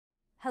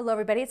Hello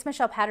everybody, it's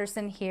Michelle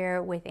Patterson here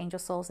with Angel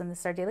Souls, and this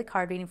is our daily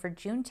card reading for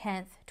June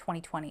 10th,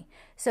 2020.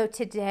 So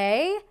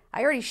today,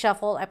 I already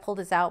shuffled, I pulled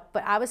this out,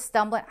 but I was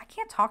stumbling. I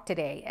can't talk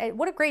today.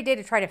 What a great day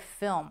to try to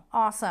film.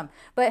 Awesome.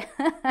 But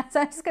so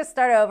I'm just going to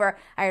start over.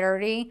 I had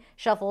already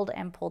shuffled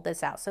and pulled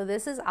this out. So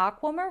this is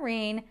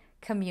aquamarine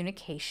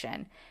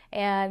communication.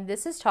 And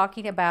this is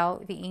talking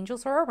about the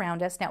angels are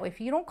around us. Now,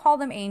 if you don't call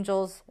them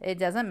angels, it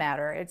doesn't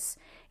matter. It's,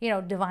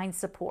 divine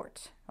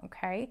support.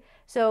 Okay,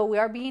 so we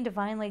are being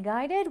divinely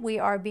guided. We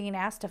are being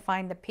asked to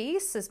find the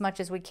peace as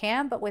much as we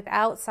can, but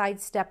without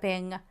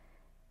sidestepping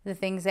the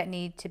things that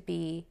need to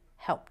be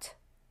helped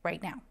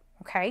right now.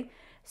 Okay,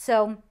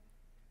 so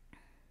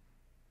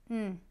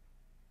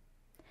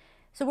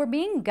we're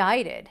being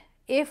guided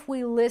if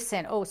we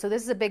listen. Oh, so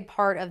this is a big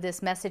part of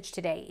this message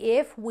today.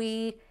 If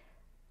we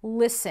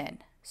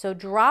listen. So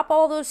drop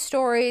all those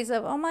stories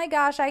of, oh my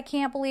gosh, I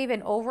can't believe,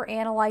 and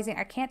overanalyzing.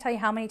 I can't tell you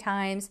how many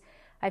times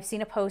I've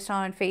seen a post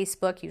on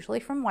Facebook, usually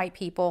from white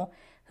people,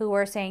 who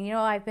are saying,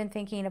 I've been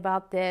thinking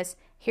about this.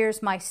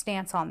 Here's my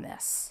stance on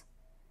this.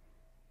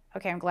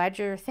 Okay, I'm glad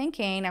you're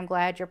thinking. I'm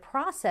glad you're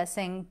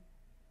processing.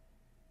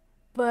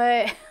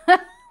 But, you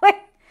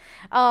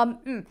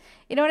know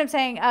what I'm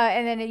saying?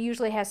 And then it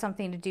usually has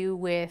something to do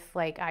with,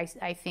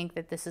 I think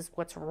that this is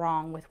what's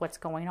wrong with what's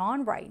going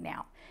on right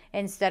now,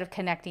 instead of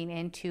connecting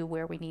into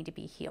where we need to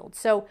be healed.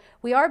 So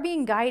we are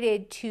being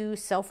guided to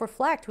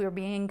self-reflect. We are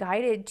being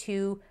guided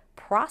to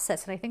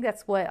process, and I think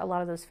that's what a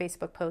lot of those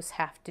Facebook posts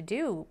have to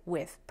do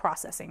with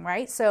processing,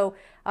 right? So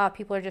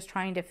people are just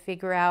trying to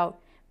figure out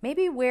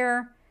maybe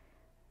where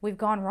we've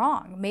gone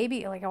wrong.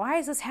 Maybe why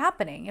is this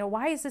happening?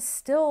 Why is this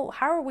still,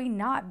 how are we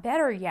not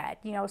better yet?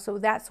 So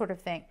that sort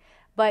of thing.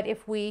 But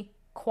if we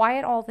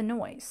quiet all the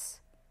noise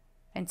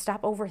and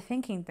stop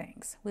overthinking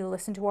things, we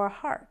listen to our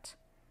heart,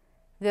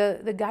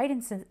 the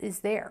guidance is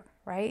there,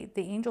 right?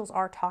 The angels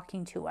are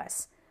talking to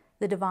us.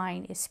 The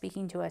divine is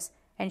speaking to us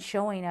and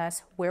showing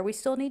us where we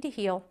still need to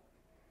heal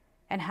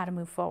and how to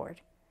move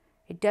forward.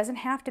 It doesn't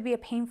have to be a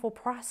painful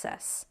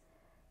process.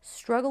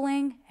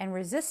 Struggling and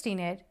resisting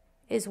it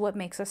is what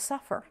makes us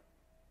suffer.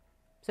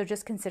 So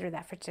just consider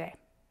that for today.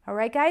 All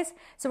right, guys?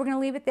 So we're going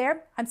to leave it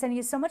there. I'm sending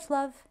you so much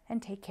love,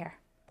 and take care.